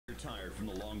tired from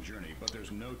the long journey, but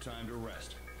there's no time to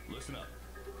rest. Listen up.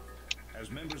 As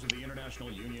members of the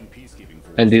International Union Peacekeeping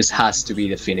Force, And this has to be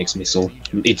the Phoenix missile.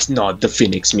 It's not the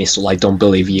Phoenix missile, I don't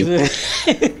believe you.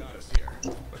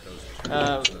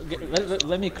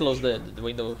 Let me close the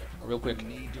window real quick. You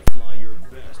need to fly your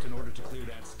best in order to clear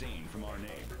that stain from our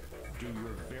name. Do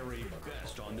your very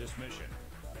best on this mission.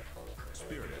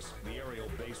 Spiritus, the aerial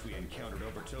base we encountered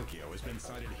over Tokyo, has been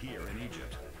sighted here in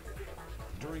Egypt.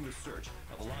 During the search,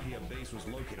 a Valahia base was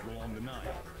located along the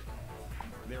Nile.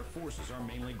 Their forces are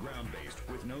mainly ground-based,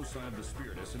 with no sign of the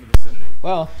Spiritus in the vicinity.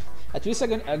 Well, at least I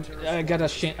got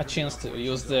a chance to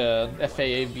use the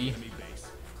FAAB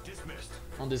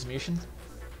on this mission.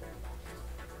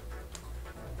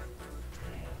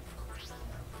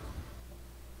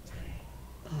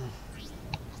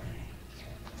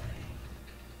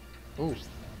 Oh,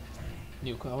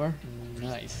 new cover,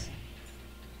 nice.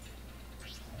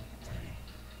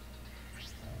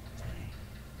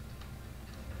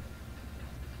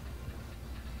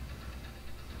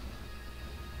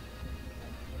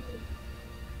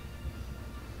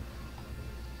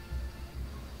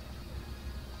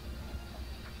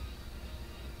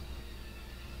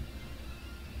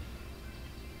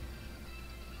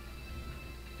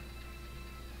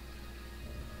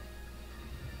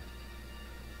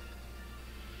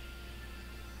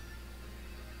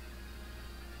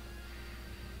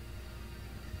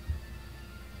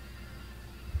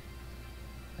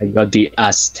 I got the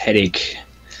aesthetic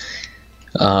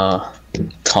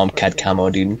Tomcat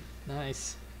camo, dude.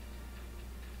 Nice.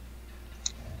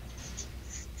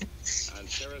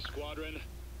 Squadron,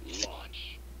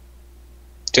 launch.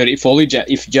 Dude,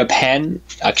 if Japan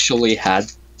actually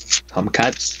had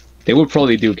Tomcats, they would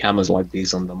probably do camos like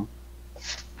these on them.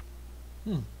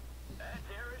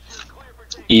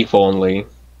 If only.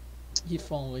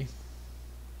 If only.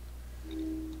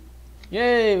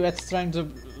 Yay!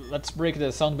 Let's break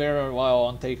the sound barrier while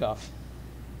on takeoff.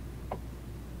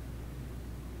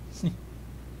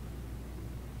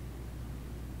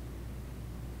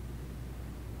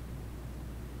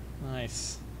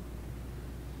 Nice.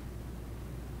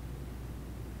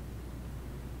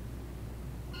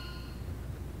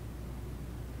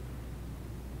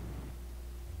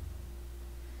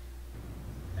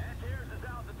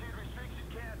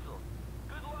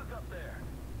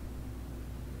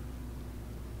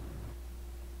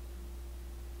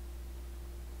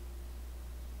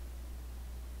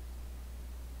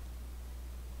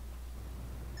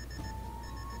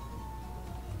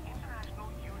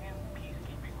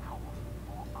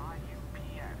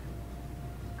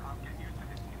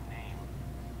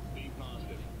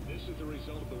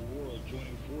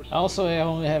 Also, I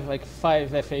only have like 5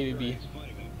 FABB.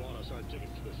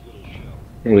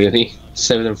 Really?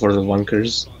 7 for the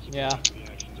bunkers. Yeah.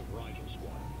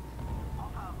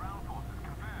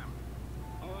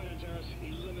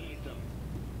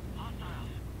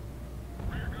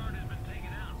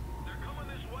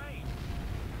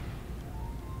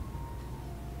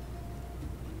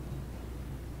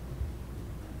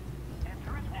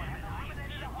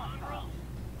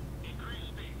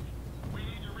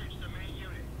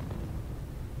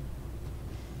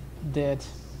 Dead.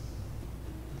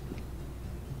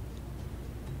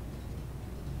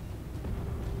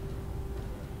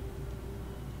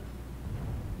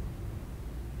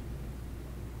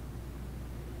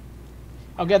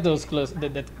 I'll get those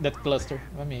that cluster.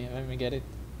 Let me get it.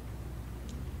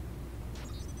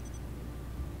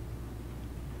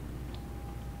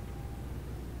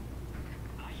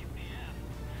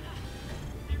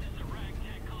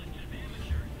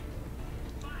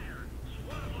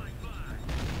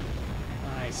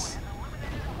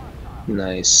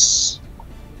 Nice.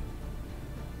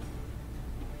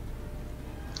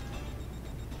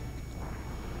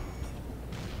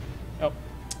 Oh,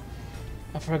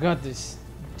 I forgot this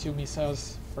 2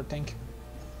 missiles for tank.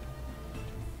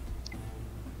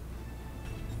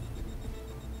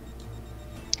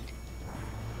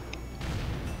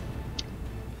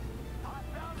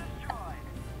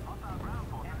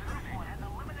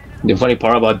 The funny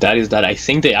part about that is that I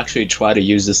think they actually try to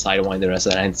use the Sidewinder as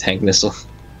an anti-tank missile.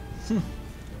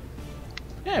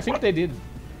 Yeah, I think they did.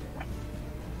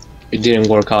 It didn't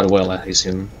work out well, I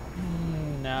assume.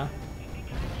 Nah.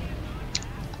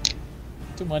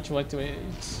 Too much white to it.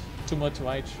 Too much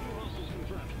white.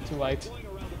 Too white.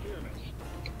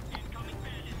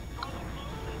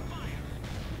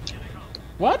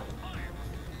 What?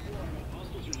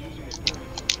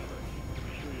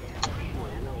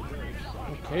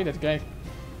 Okay, that guy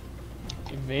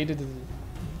evaded the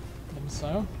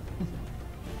missile.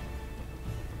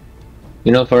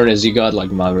 You know, Furnace, you got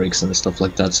like Mavericks and stuff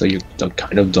like that, so you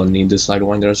kind of don't need the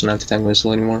Sidewinder's an anti-tank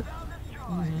missile anymore.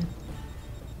 Mm-hmm.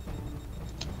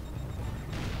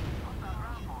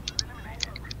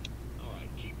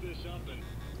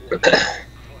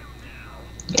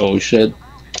 Oh shit.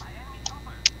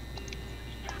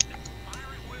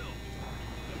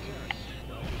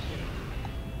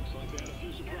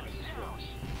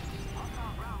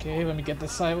 Okay, let me get the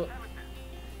silo.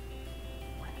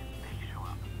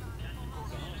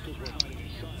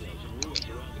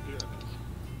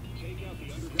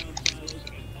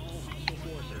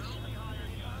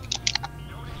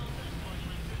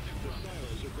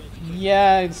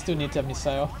 Yeah, I still need a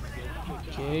missile.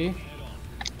 Okay.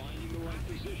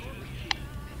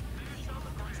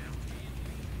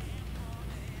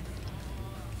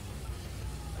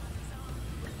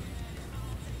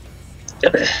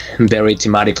 Very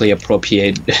thematically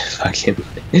appropriate fucking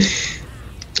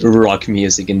rock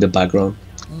music in the background.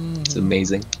 It's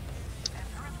amazing.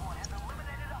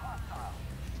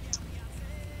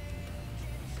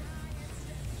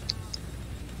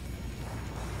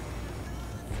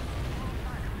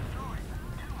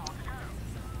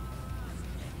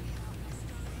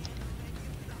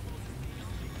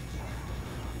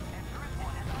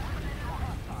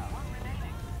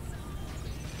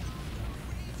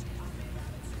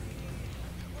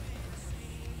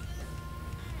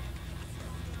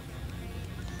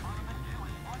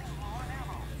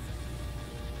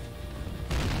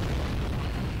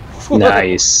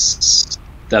 Nice.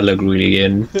 That looked really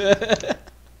good.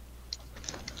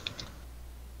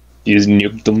 You just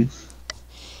nuked them.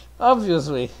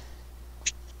 Obviously.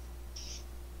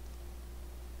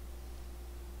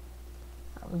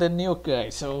 I'm the new guy,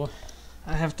 so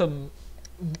I have to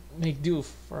make do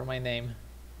for my name.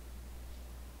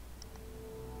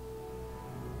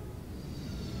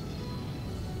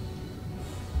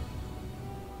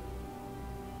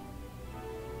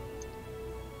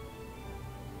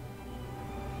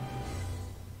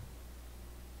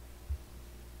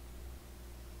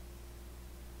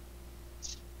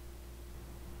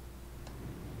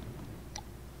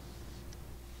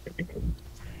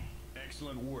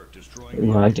 Excellent work destroying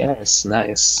Well, I guess.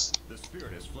 Nice. The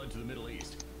Spirit has fled to the Middle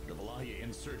East. The Valahia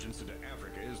insurgence into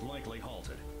Africa is likely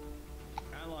halted.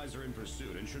 Allies are in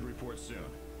pursuit and should report soon.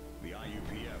 The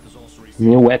IUPF is also receiving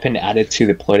New weapon added to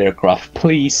the plate aircraft.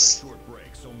 Please. short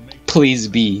break, so make Please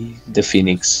be the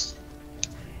Phoenix.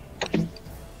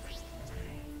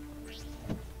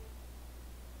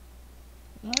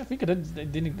 I think I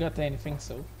didn't get anything,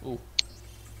 so. Ooh.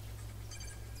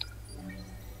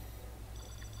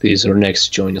 This is our next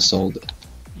joint assault.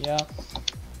 Yeah.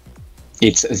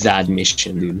 It's that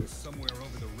mission, dude. somewhere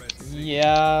over the Red Sea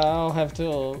Yeah, I'll have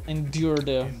to endure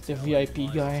the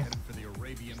VIP guy. headed for the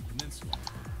Arabian Peninsula.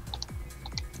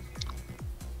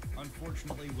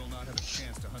 Unfortunately, we'll not have a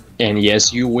chance to hunt them. And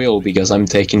yes, you will, because I'm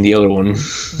taking the other one. We need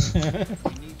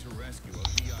to rescue a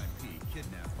VIP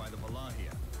kidnapped by the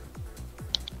Valahia,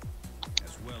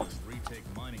 as well as retake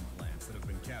mining plants that have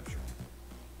been captured.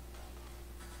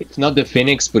 It's not the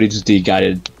Phoenix, but it's the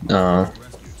guided, Rescue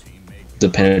team made the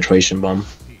penetration bomb.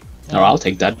 Oh, I'll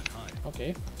take that.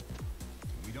 Okay.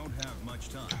 We don't have much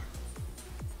time.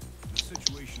 The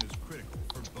situation is critical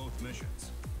for both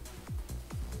missions.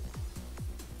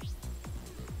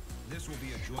 This will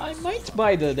be a joint I might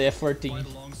buy the F-14 fight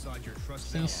alongside your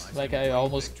trusted since allies like in I the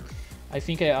almost, victory. I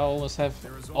think I almost have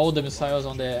There is all also the a missiles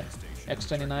on the station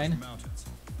X-29. mountains.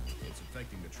 It's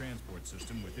affecting the transport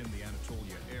system within the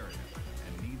Anatolia area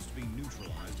and needs to be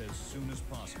neutralized as soon as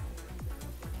possible.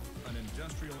 An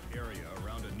industrial area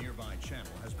around a nearby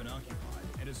channel has been occupied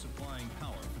and is supplying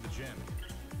power for the jamming.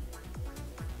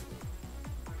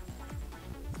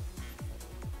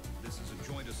 This is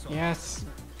a joint assault Yes.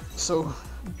 So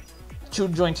 2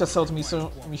 joint assault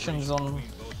missions on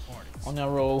between both parties. a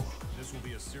row. This will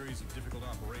be a series of difficult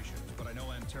operations, but I know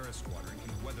Antares Squadron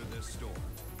can weather this storm.